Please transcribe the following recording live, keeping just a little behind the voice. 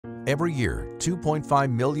Every year,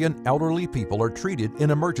 2.5 million elderly people are treated in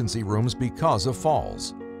emergency rooms because of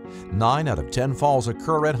falls. 9 out of 10 falls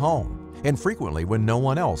occur at home, and frequently when no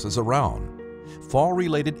one else is around.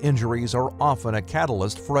 Fall-related injuries are often a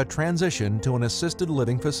catalyst for a transition to an assisted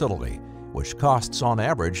living facility, which costs on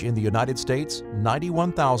average in the United States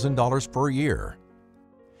 $91,000 per year.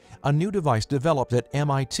 A new device developed at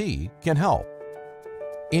MIT can help.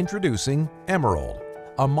 Introducing Emerald,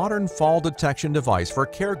 a modern fall detection device for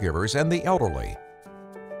caregivers and the elderly.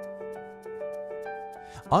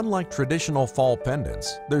 Unlike traditional fall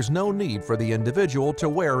pendants, there's no need for the individual to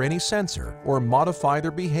wear any sensor or modify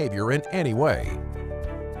their behavior in any way.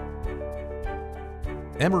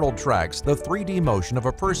 Emerald tracks the 3D motion of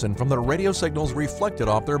a person from the radio signals reflected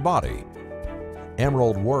off their body.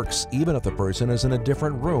 Emerald works even if the person is in a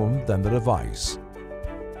different room than the device.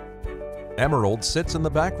 Emerald sits in the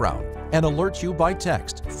background and alerts you by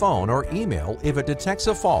text, phone, or email if it detects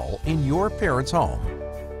a fall in your parent's home.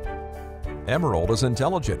 Emerald is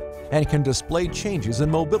intelligent and can display changes in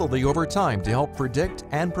mobility over time to help predict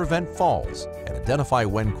and prevent falls and identify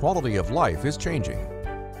when quality of life is changing.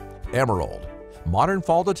 Emerald, modern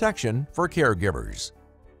fall detection for caregivers.